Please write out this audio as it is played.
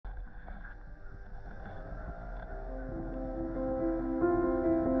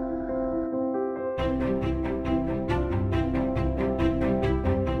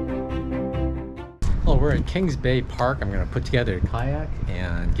Oh, we're at Kings Bay Park. I'm gonna put together a kayak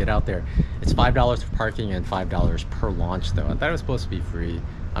and get out there. It's $5 for parking and $5 per launch though. I thought it was supposed to be free.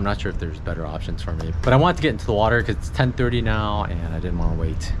 I'm not sure if there's better options for me, but I wanted to get into the water because it's 10:30 now and I didn't want to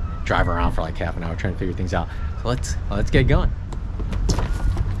wait, drive around for like half an hour trying to figure things out. So let's get going.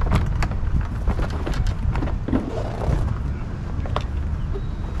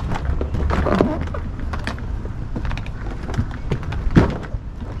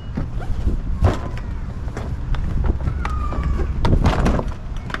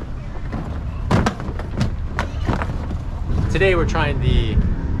 Today we're trying the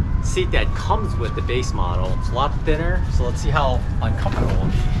seat that comes with the base model. It's a lot thinner, so let's see how uncomfortable it will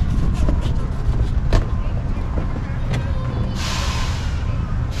be.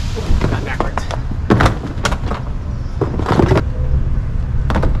 Got backwards.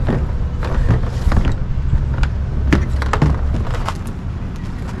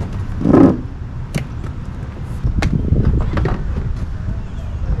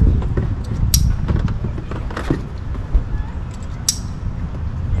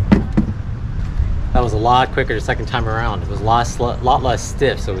 That was a lot quicker the second time around. It was a lot less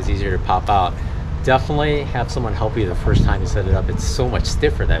stiff, so it was easier to pop out. Definitely have someone help you the first time you set it up. It's so much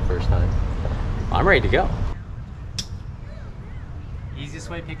stiffer that first time. I'm ready to go.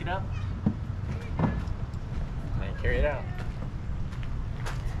 Easiest way to pick it up, and carry it out.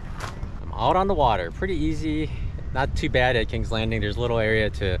 I'm out on the water, pretty easy. Not too bad at King's Landing. There's a little area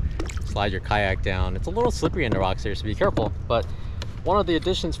to slide your kayak down. It's a little slippery in the rocks there, so be careful. But one of the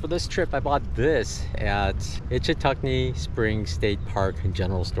additions for this trip, I bought this at Ichetucknee Springs State Park and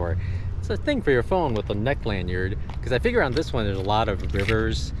General Store. It's a thing for your phone with a neck lanyard, because I figure on this one there's a lot of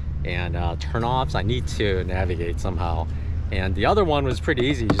rivers and turnoffs. I need to navigate somehow. And the other one was pretty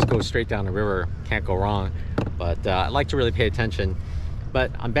easy. You just go straight down the river, can't go wrong. But I like to really pay attention. But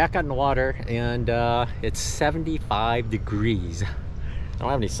I'm back out in the water and it's 75 degrees. I don't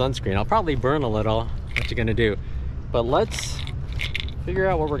have any sunscreen. I'll probably burn a little. What you gonna do? But let's figure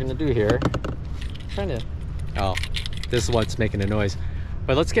out what we're gonna do here. Oh, this is what's making a noise.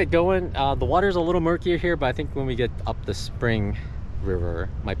 But let's get going. The water's a little murkier here, but I think when we get up the spring river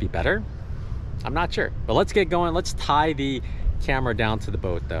might be better. I'm not sure, but let's get going. Let's tie the camera down to the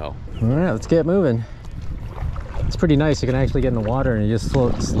boat though. All right, let's get moving. It's pretty nice. You can actually get in the water and you just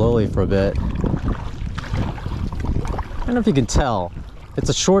float slowly for a bit. I don't know if you can tell. It's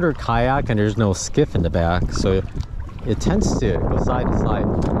a shorter kayak and there's no skiff in the back, so it tends to go side to side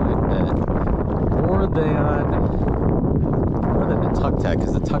quite a bit. More than the tuk-tuk,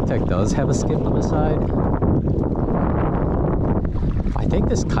 because the tuk-tuk does have a skiff on the side. I think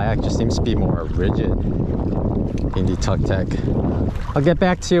this kayak just seems to be more rigid than the tuk-tuk. I'll get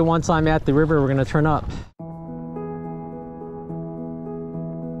back to you once I'm at the river. We're gonna turn up.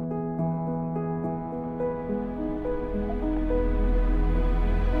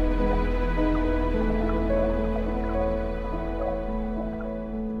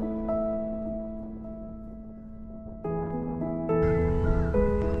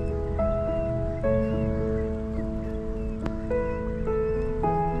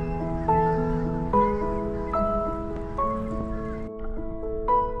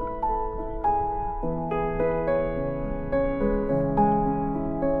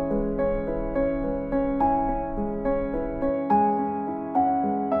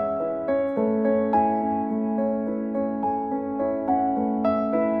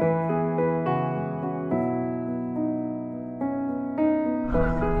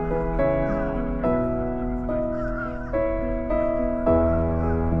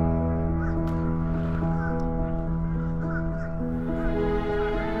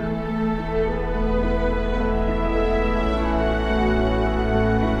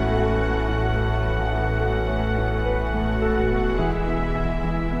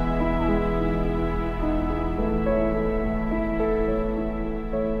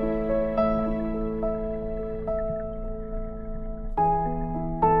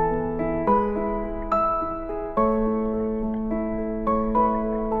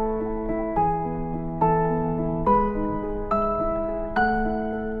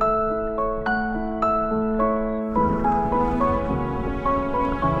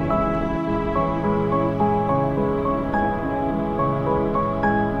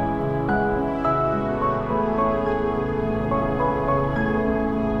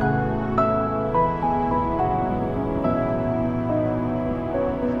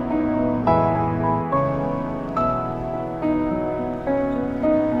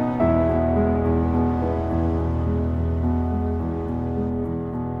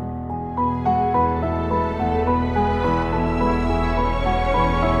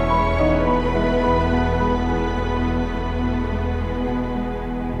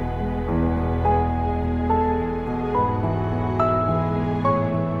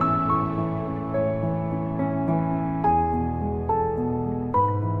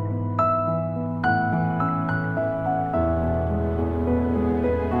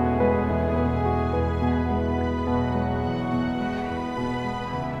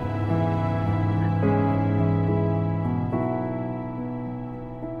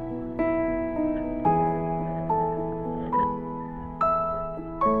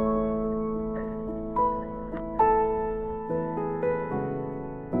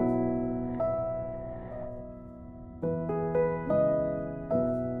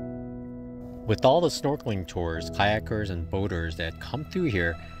 With all the snorkeling tours, kayakers and boaters that come through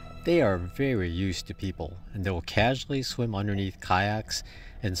here, they are very used to people, and they will casually swim underneath kayaks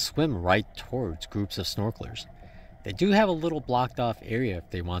and swim right towards groups of snorkelers. They do have a little blocked off area if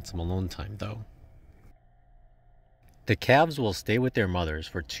they want some alone time though. The calves will stay with their mothers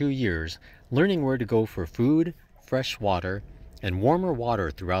for 2 years, learning where to go for food, fresh water, and warmer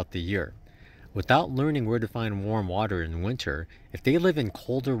water throughout the year. Without learning where to find warm water in winter, if they live in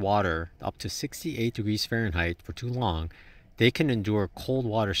colder water up to 68 degrees Fahrenheit for too long, they can endure cold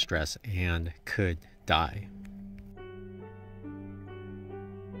water stress and could die.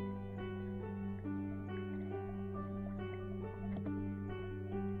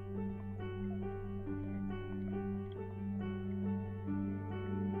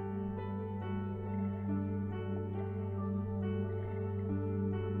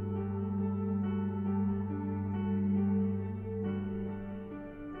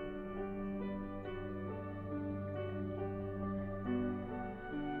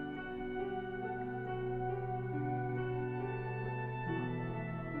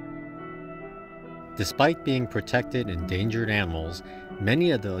 Despite being protected endangered animals,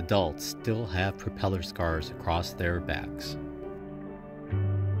 many of the adults still have propeller scars across their backs.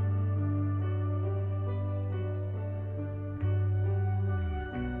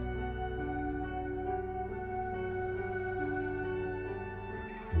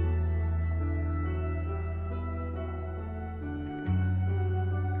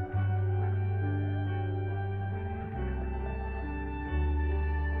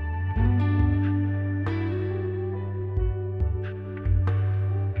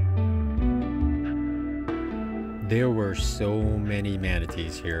 There were so many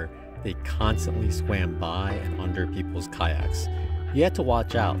manatees here. They constantly swam by and under people's kayaks. You had to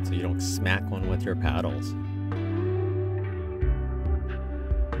watch out so you don't smack one with your paddles.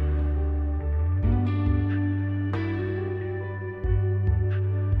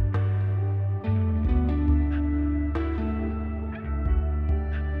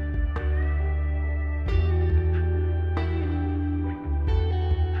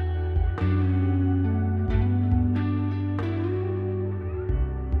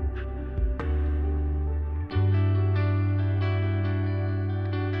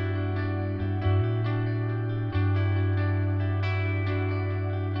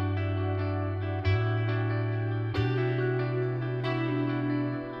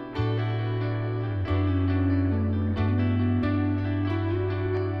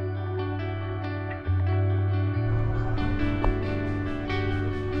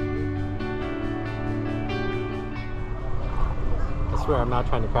 I swear I'm not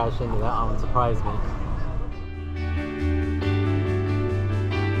trying to crash into that one, surprise me.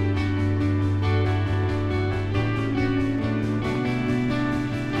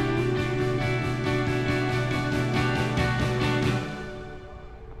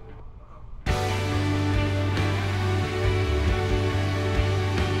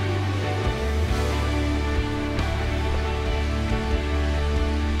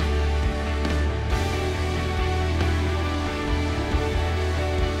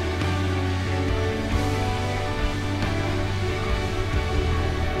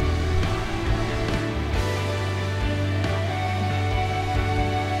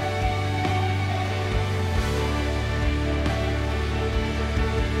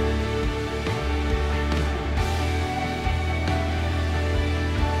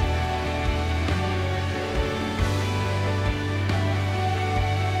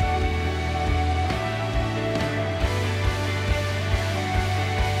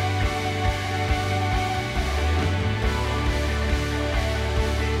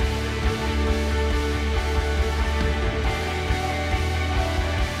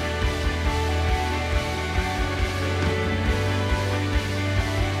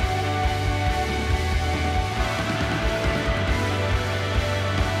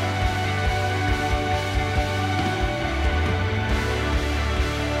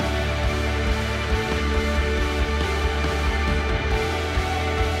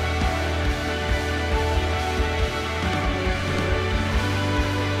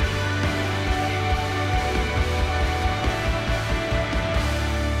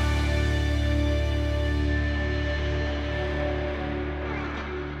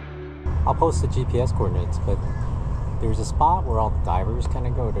 I'll post the GPS coordinates, but there's a spot where all the divers kind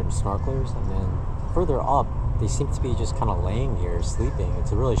of go to snorkelers, and then further up they seem to be just kind of laying here sleeping.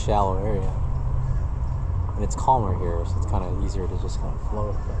 It's a really shallow area and it's calmer here, so it's kind of easier to just kind of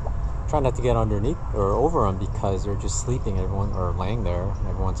float. But try not to get underneath or over them because they're just sleeping, everyone, or laying there, and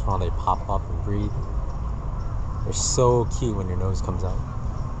every once in a while they pop up and breathe. They're so cute when your nose comes out.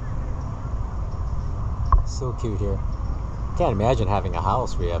 So cute here. Can't imagine having a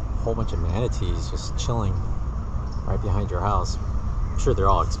house where you have a whole bunch of manatees just chilling right behind your house. I'm sure they're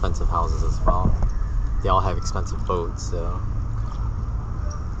all expensive houses as well. They all have expensive boats, so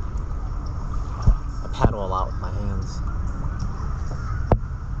I paddle a lot with my hands.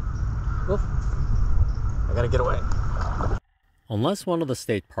 Oof. I gotta get away. Unless one of the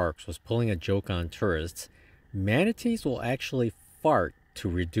state parks was pulling a joke on tourists, manatees will actually fart to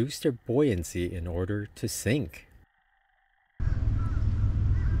reduce their buoyancy in order to sink.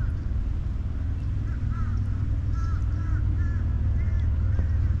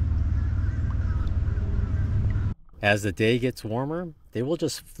 As the day gets warmer, they will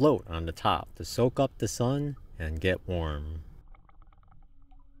just float on the top to soak up the sun and get warm.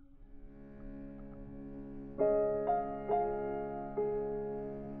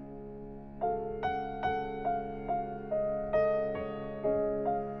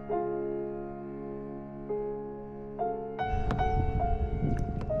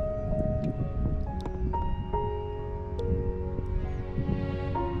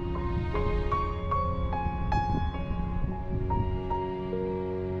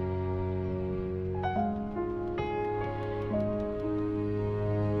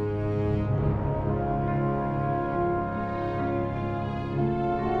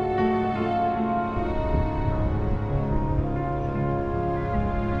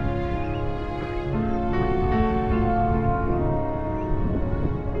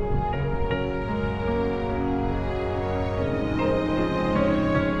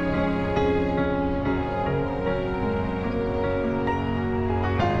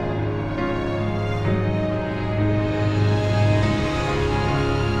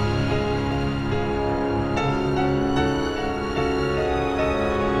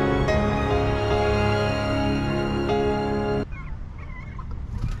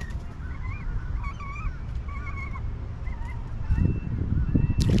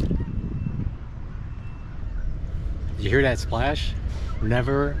 You hear that splash?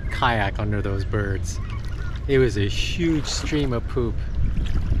 Never kayak under those birds. It was a huge stream of poop.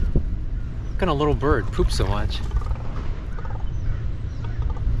 What kind of little bird poops so much?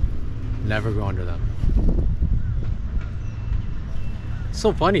 Never go under them. It's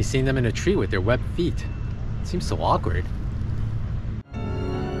so funny seeing them in a tree with their webbed feet. It seems so awkward.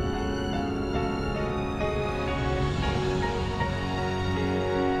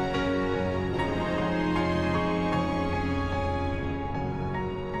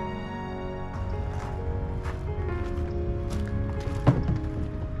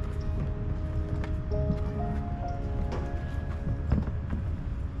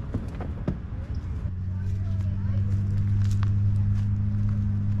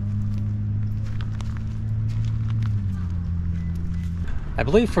 I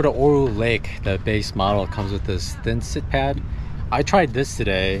believe for the Oru Lake, the base model comes with this thin sit pad. I tried this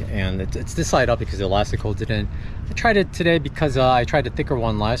today, and it's this side up because the elastical didn't. I tried it today because I tried a thicker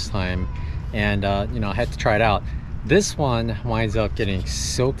one last time, and you know, I had to try it out. This one winds up getting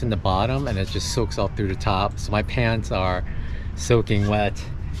soaked in the bottom, and it just soaks up through the top. So my pants are soaking wet.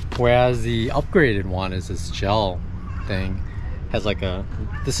 Whereas the upgraded one is this gel thing. Has like a,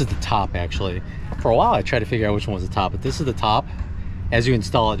 this is the top actually. For a while I tried to figure out which one was the top, but this is the top. As you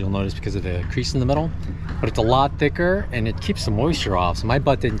install it, you'll notice because of the crease in the middle, but it's a lot thicker and it keeps the moisture off. So my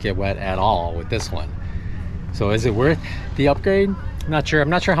butt didn't get wet at all with this one. So is it worth the upgrade? I'm not sure. I'm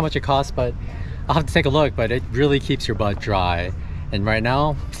not sure how much it costs, but I'll have to take a look. But it really keeps your butt dry. And right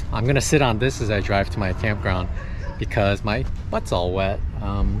now, I'm gonna sit on this as I drive to my campground because my butt's all wet,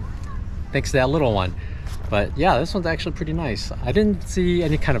 thanks to that little one. But yeah, this one's actually pretty nice. I didn't see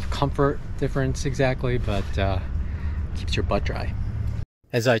any kind of comfort difference exactly, but keeps your butt dry.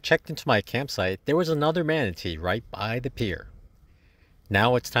 As I checked into my campsite, there was another manatee right by the pier.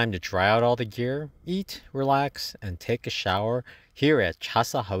 Now it's time to dry out all the gear, eat, relax, and take a shower here at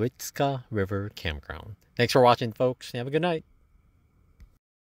Chasahawitska River Campground. Thanks for watching, folks. Have a good night.